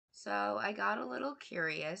So I got a little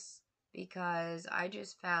curious because I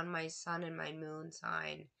just found my sun and my moon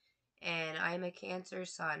sign, and I'm a Cancer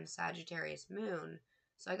sun, Sagittarius moon.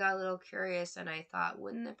 So I got a little curious and I thought,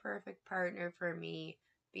 wouldn't the perfect partner for me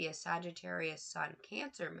be a Sagittarius sun,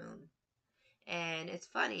 Cancer moon? And it's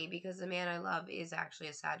funny because the man I love is actually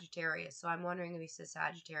a Sagittarius, so I'm wondering if he's a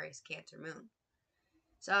Sagittarius Cancer moon.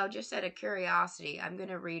 So, just out of curiosity, I'm going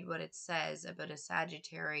to read what it says about a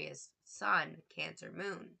Sagittarius sun, Cancer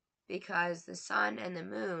moon. Because the sun and the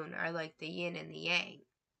moon are like the yin and the yang.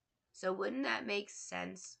 So, wouldn't that make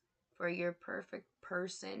sense for your perfect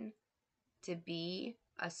person to be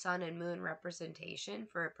a sun and moon representation?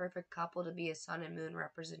 For a perfect couple to be a sun and moon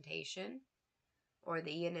representation? Or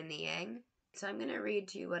the yin and the yang? So, I'm going to read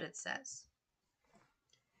to you what it says.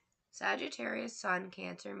 Sagittarius sun,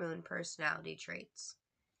 Cancer moon personality traits.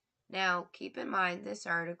 Now, keep in mind this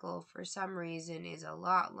article, for some reason, is a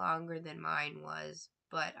lot longer than mine was,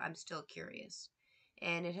 but I'm still curious.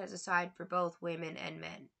 And it has a side for both women and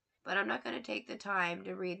men. But I'm not going to take the time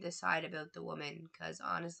to read the side about the woman, because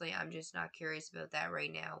honestly, I'm just not curious about that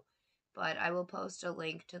right now. But I will post a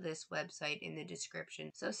link to this website in the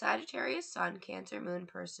description. So, Sagittarius sun, Cancer moon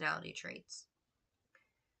personality traits.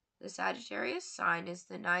 The Sagittarius sign is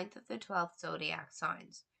the 9th of the 12th zodiac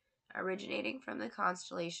signs. Originating from the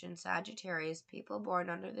constellation Sagittarius, people born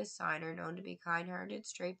under this sign are known to be kind-hearted,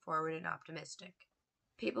 straightforward, and optimistic.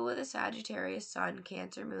 People with a Sagittarius sun,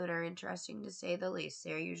 Cancer moon are interesting to say the least.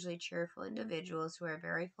 They are usually cheerful individuals who are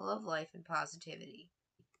very full of life and positivity.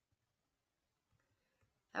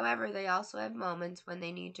 However, they also have moments when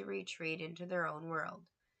they need to retreat into their own world.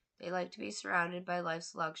 They like to be surrounded by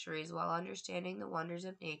life's luxuries while understanding the wonders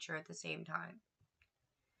of nature at the same time.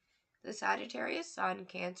 The Sagittarius sun,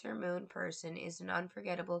 Cancer moon person is an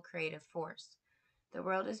unforgettable creative force. The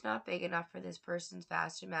world is not big enough for this person's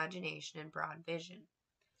vast imagination and broad vision.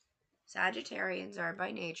 Sagittarians are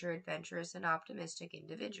by nature adventurous and optimistic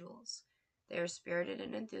individuals. They are spirited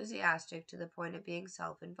and enthusiastic to the point of being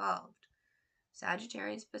self-involved.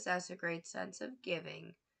 Sagittarians possess a great sense of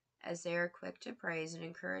giving, as they are quick to praise and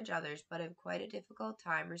encourage others, but have quite a difficult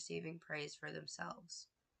time receiving praise for themselves.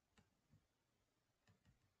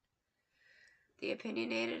 The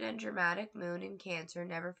opinionated and dramatic moon in Cancer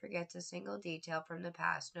never forgets a single detail from the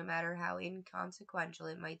past, no matter how inconsequential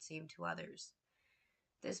it might seem to others.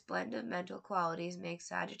 This blend of mental qualities makes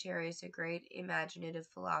Sagittarius a great imaginative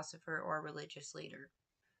philosopher or religious leader.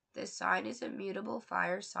 This sign is a mutable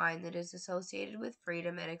fire sign that is associated with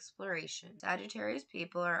freedom and exploration. Sagittarius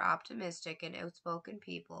people are optimistic and outspoken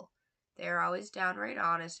people. They are always downright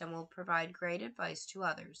honest and will provide great advice to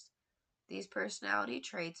others. These personality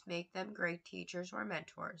traits make them great teachers or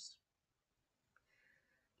mentors.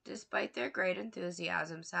 Despite their great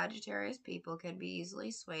enthusiasm, Sagittarius people can be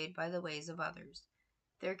easily swayed by the ways of others.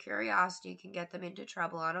 Their curiosity can get them into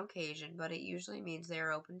trouble on occasion, but it usually means they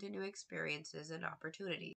are open to new experiences and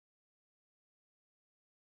opportunities.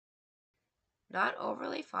 Not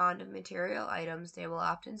overly fond of material items, they will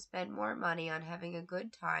often spend more money on having a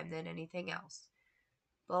good time than anything else.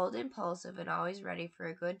 Bold, impulsive, and always ready for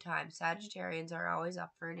a good time, Sagittarians are always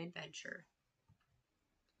up for an adventure.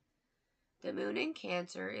 The moon in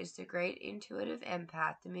Cancer is the great intuitive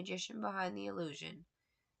empath, the magician behind the illusion.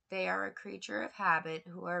 They are a creature of habit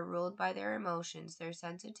who are ruled by their emotions, their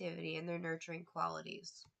sensitivity, and their nurturing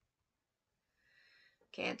qualities.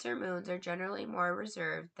 Cancer moons are generally more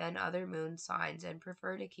reserved than other moon signs and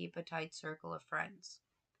prefer to keep a tight circle of friends.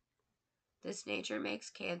 This nature makes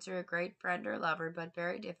Cancer a great friend or lover, but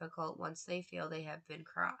very difficult once they feel they have been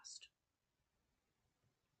crossed.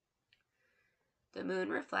 The moon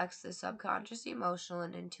reflects the subconscious emotional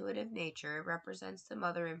and intuitive nature. It represents the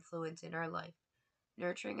mother influence in our life,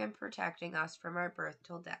 nurturing and protecting us from our birth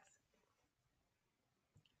till death.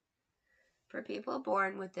 For people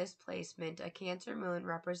born with this placement, a Cancer moon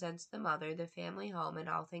represents the mother, the family home, and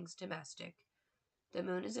all things domestic. The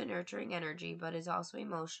moon is a nurturing energy, but is also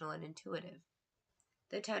emotional and intuitive.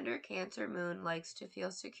 The tender Cancer moon likes to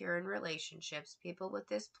feel secure in relationships. People with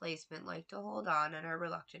this placement like to hold on and are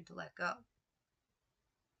reluctant to let go.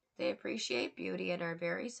 They appreciate beauty and are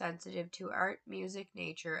very sensitive to art, music,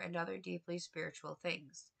 nature, and other deeply spiritual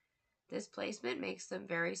things. This placement makes them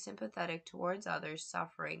very sympathetic towards others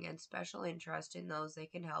suffering and special interest in those they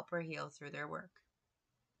can help or heal through their work.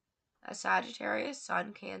 A Sagittarius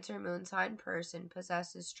sun, Cancer moon sign person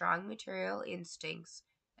possesses strong material instincts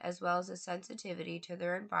as well as a sensitivity to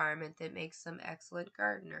their environment that makes them excellent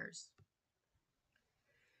gardeners.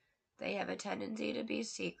 They have a tendency to be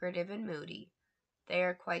secretive and moody. They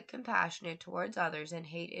are quite compassionate towards others and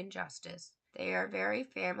hate injustice. They are very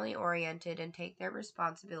family-oriented and take their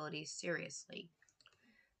responsibilities seriously.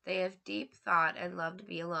 They have deep thought and love to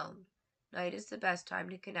be alone. Night is the best time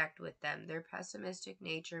to connect with them. Their pessimistic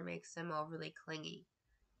nature makes them overly clingy.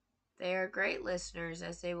 They are great listeners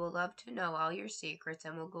as they will love to know all your secrets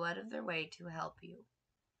and will go out of their way to help you.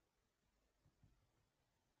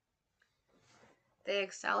 They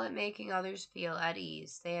excel at making others feel at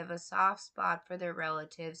ease. They have a soft spot for their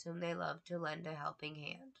relatives whom they love to lend a helping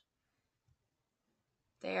hand.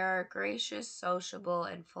 They are gracious, sociable,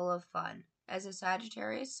 and full of fun. As a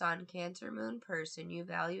Sagittarius Sun, Cancer Moon person, you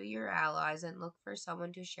value your allies and look for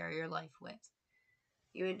someone to share your life with.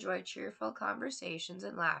 You enjoy cheerful conversations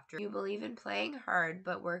and laughter. You believe in playing hard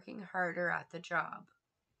but working harder at the job.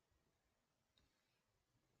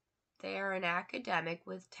 They are an academic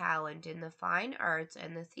with talent in the fine arts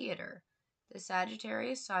and the theater. The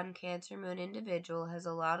Sagittarius Sun Cancer Moon individual has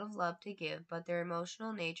a lot of love to give, but their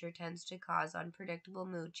emotional nature tends to cause unpredictable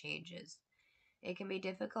mood changes. It can be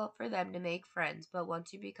difficult for them to make friends, but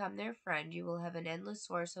once you become their friend, you will have an endless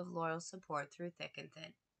source of loyal support through thick and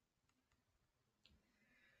thin.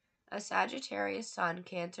 A Sagittarius Sun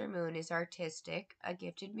Cancer Moon is artistic, a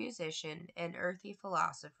gifted musician, an earthy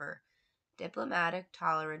philosopher. Diplomatic,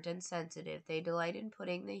 tolerant, and sensitive, they delight in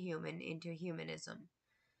putting the human into humanism.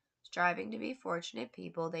 Striving to be fortunate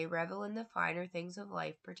people, they revel in the finer things of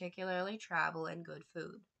life, particularly travel and good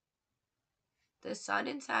food. The Sun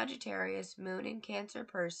in Sagittarius, Moon in Cancer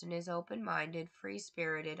person is open-minded,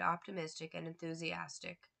 free-spirited, optimistic, and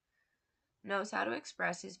enthusiastic. Knows how to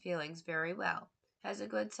express his feelings very well. Has a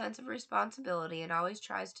good sense of responsibility and always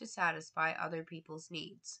tries to satisfy other people's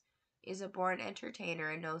needs. Is a born entertainer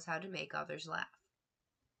and knows how to make others laugh.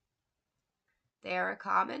 They are a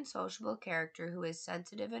calm and sociable character who is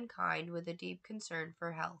sensitive and kind with a deep concern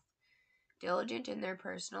for health. Diligent in their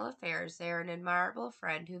personal affairs, they are an admirable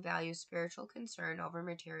friend who values spiritual concern over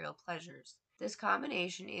material pleasures. This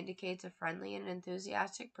combination indicates a friendly and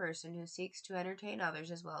enthusiastic person who seeks to entertain others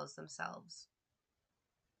as well as themselves.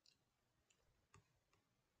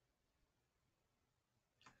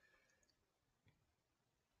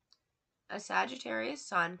 A Sagittarius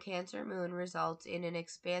Sun Cancer Moon results in an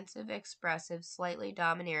expansive, expressive, slightly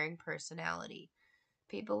domineering personality.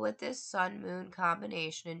 People with this Sun-Moon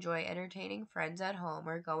combination enjoy entertaining friends at home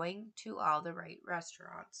or going to all the right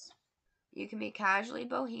restaurants. You can be casually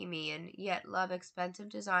bohemian, yet love expensive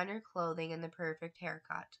designer clothing and the perfect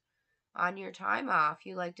haircut. On your time off,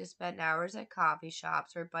 you like to spend hours at coffee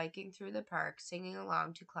shops or biking through the park singing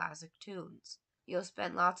along to classic tunes. You'll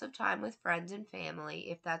spend lots of time with friends and family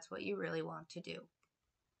if that's what you really want to do.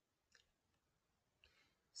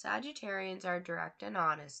 Sagittarians are direct and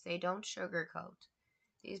honest. They don't sugarcoat.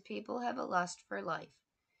 These people have a lust for life.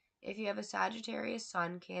 If you have a Sagittarius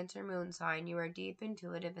Sun, Cancer Moon sign, you are deep,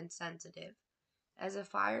 intuitive, and sensitive. As a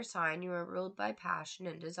fire sign, you are ruled by passion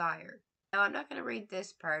and desire. Now, I'm not going to read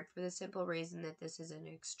this part for the simple reason that this is an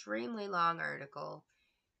extremely long article,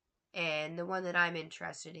 and the one that I'm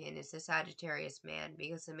interested in is the Sagittarius man,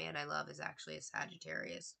 because the man I love is actually a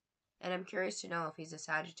Sagittarius. And I'm curious to know if he's a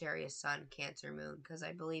Sagittarius Sun, Cancer Moon, because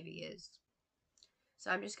I believe he is. So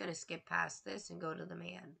I'm just going to skip past this and go to the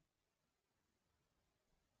man.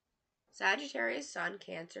 Sagittarius Sun,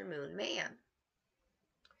 Cancer Moon man.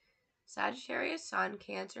 Sagittarius Sun,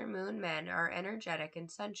 Cancer Moon men are energetic and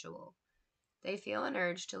sensual. They feel an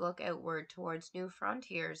urge to look outward towards new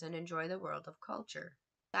frontiers and enjoy the world of culture.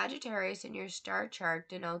 Sagittarius in your star chart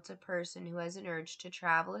denotes a person who has an urge to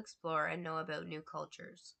travel, explore, and know about new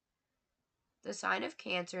cultures. The sign of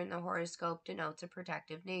Cancer in the horoscope denotes a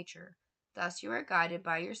protective nature. Thus, you are guided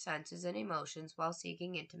by your senses and emotions while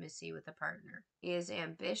seeking intimacy with a partner. He is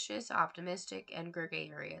ambitious, optimistic, and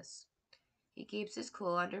gregarious. He keeps his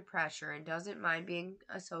cool under pressure and doesn't mind being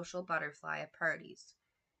a social butterfly at parties.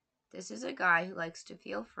 This is a guy who likes to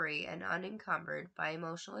feel free and unencumbered by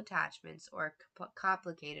emotional attachments or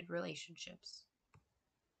complicated relationships.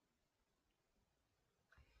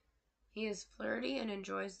 He is flirty and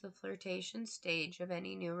enjoys the flirtation stage of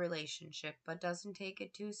any new relationship, but doesn't take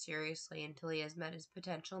it too seriously until he has met his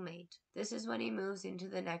potential mate. This is when he moves into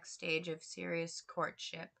the next stage of serious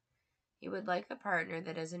courtship. He would like a partner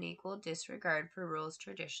that has an equal disregard for rules,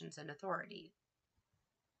 traditions, and authority.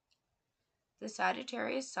 The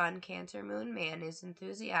Sagittarius Sun, Cancer Moon man is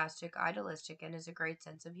enthusiastic, idealistic, and has a great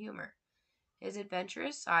sense of humor. His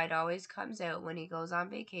adventurous side always comes out when he goes on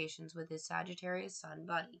vacations with his Sagittarius Sun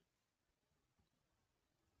buddy.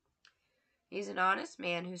 He's an honest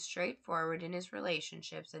man who's straightforward in his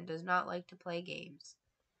relationships and does not like to play games.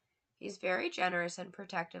 He's very generous and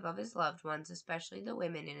protective of his loved ones, especially the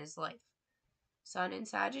women in his life. Sun in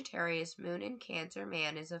Sagittarius, Moon in Cancer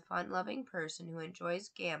man is a fun-loving person who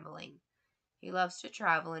enjoys gambling. He loves to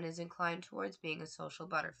travel and is inclined towards being a social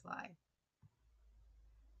butterfly.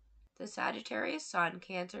 The Sagittarius Sun,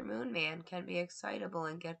 Cancer Moon man can be excitable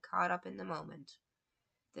and get caught up in the moment.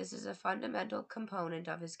 This is a fundamental component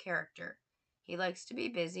of his character. He likes to be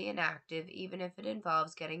busy and active, even if it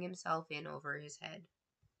involves getting himself in over his head.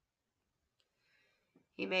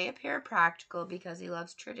 He may appear practical because he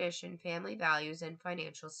loves tradition, family values, and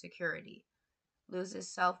financial security. Loses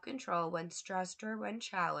self-control when stressed or when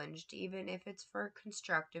challenged, even if it's for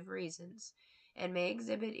constructive reasons, and may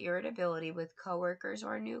exhibit irritability with coworkers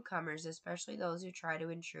or newcomers, especially those who try to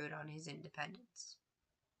intrude on his independence.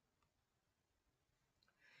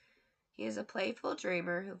 He is a playful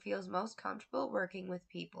dreamer who feels most comfortable working with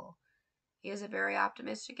people. He has a very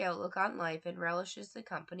optimistic outlook on life and relishes the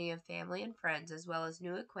company of family and friends as well as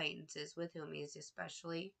new acquaintances with whom he is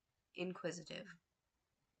especially inquisitive.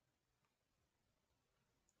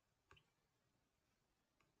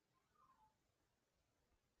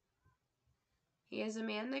 He is a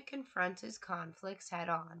man that confronts his conflicts head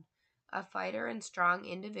on. A fighter and strong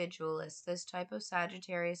individualist, this type of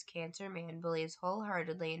Sagittarius Cancer man believes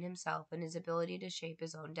wholeheartedly in himself and his ability to shape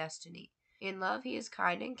his own destiny. In love, he is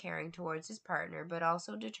kind and caring towards his partner, but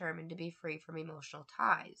also determined to be free from emotional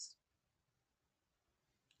ties.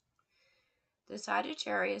 The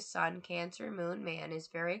Sagittarius Sun, Cancer Moon man is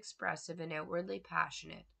very expressive and outwardly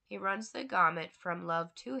passionate. He runs the gamut from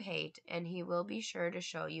love to hate, and he will be sure to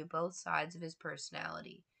show you both sides of his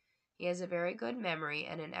personality. He has a very good memory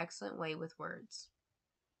and an excellent way with words.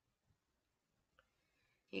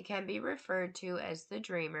 He can be referred to as the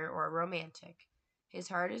dreamer or romantic. His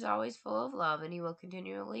heart is always full of love, and he will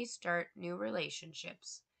continually start new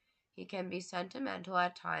relationships. He can be sentimental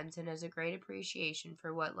at times and has a great appreciation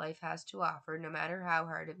for what life has to offer, no matter how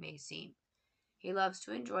hard it may seem. He loves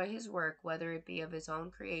to enjoy his work, whether it be of his own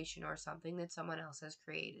creation or something that someone else has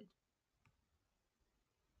created.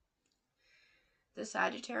 The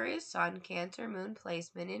Sagittarius Sun, Cancer Moon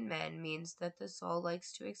placement in men means that the soul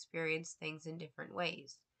likes to experience things in different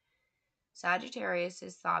ways. Sagittarius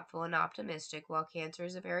is thoughtful and optimistic, while Cancer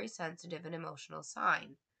is a very sensitive and emotional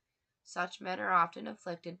sign. Such men are often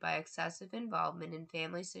afflicted by excessive involvement in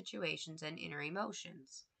family situations and inner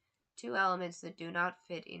emotions, two elements that do not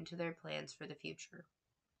fit into their plans for the future.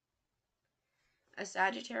 A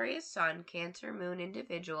Sagittarius Sun, Cancer Moon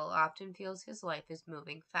individual often feels his life is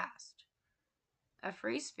moving fast. A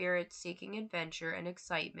free spirit seeking adventure and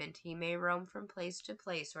excitement, he may roam from place to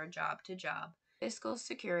place or job to job. Fiscal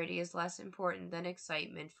security is less important than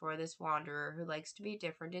excitement for this wanderer who likes to be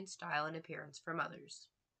different in style and appearance from others.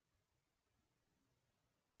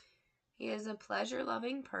 He is a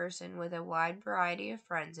pleasure-loving person with a wide variety of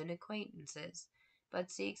friends and acquaintances,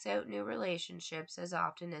 but seeks out new relationships as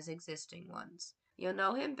often as existing ones. You'll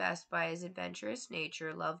know him best by his adventurous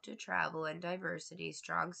nature, love to travel and diversity,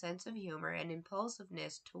 strong sense of humor, and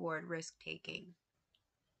impulsiveness toward risk-taking.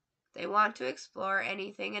 They want to explore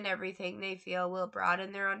anything and everything they feel will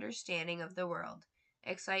broaden their understanding of the world.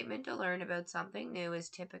 Excitement to learn about something new is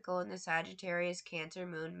typical in the Sagittarius Cancer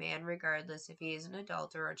Moon man, regardless if he is an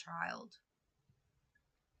adult or a child.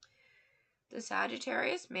 The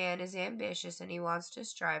Sagittarius man is ambitious and he wants to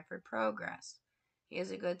strive for progress. He has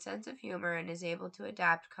a good sense of humor and is able to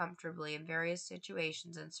adapt comfortably in various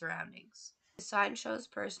situations and surroundings. The sign shows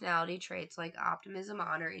personality traits like optimism,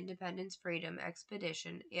 honor, independence, freedom,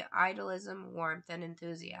 expedition, idealism, warmth, and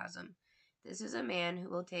enthusiasm. This is a man who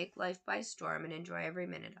will take life by storm and enjoy every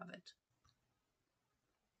minute of it.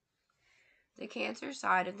 The Cancer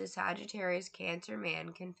side of the Sagittarius Cancer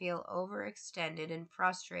man can feel overextended and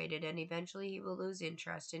frustrated, and eventually he will lose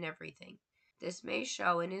interest in everything. This may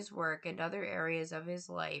show in his work and other areas of his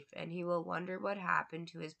life, and he will wonder what happened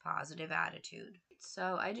to his positive attitude.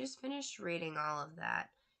 So I just finished reading all of that,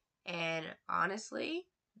 and honestly,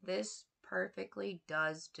 this perfectly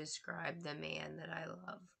does describe the man that I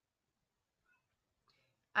love.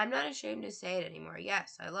 I'm not ashamed to say it anymore.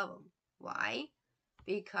 Yes, I love him. Why?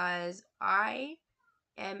 Because I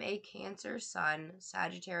am a Cancer Sun,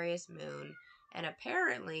 Sagittarius Moon, and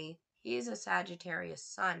apparently he's a Sagittarius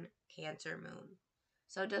Sun, Cancer Moon.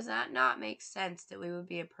 So does that not make sense that we would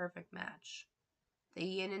be a perfect match? The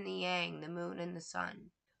yin and the yang, the moon and the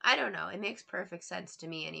sun. I don't know. It makes perfect sense to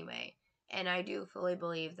me anyway. And I do fully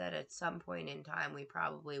believe that at some point in time we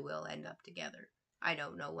probably will end up together. I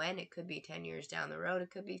don't know when. It could be 10 years down the road.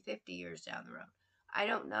 It could be 50 years down the road. I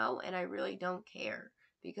don't know, and I really don't care,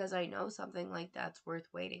 because I know something like that's worth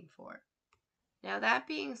waiting for. Now, that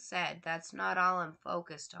being said, that's not all I'm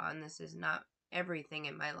focused on. This is not everything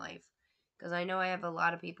in my life, because I know I have a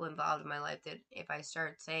lot of people involved in my life that if I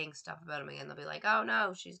start saying stuff about them again, they'll be like, oh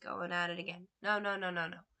no, she's going at it again. No.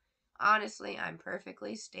 Honestly, I'm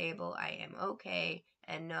perfectly stable. I am okay.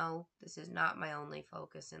 And no, this is not my only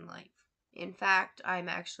focus in life. In fact, I'm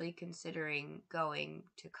actually considering going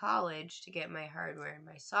to college to get my hardware and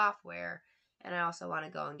my software, and I also want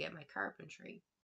to go and get my carpentry.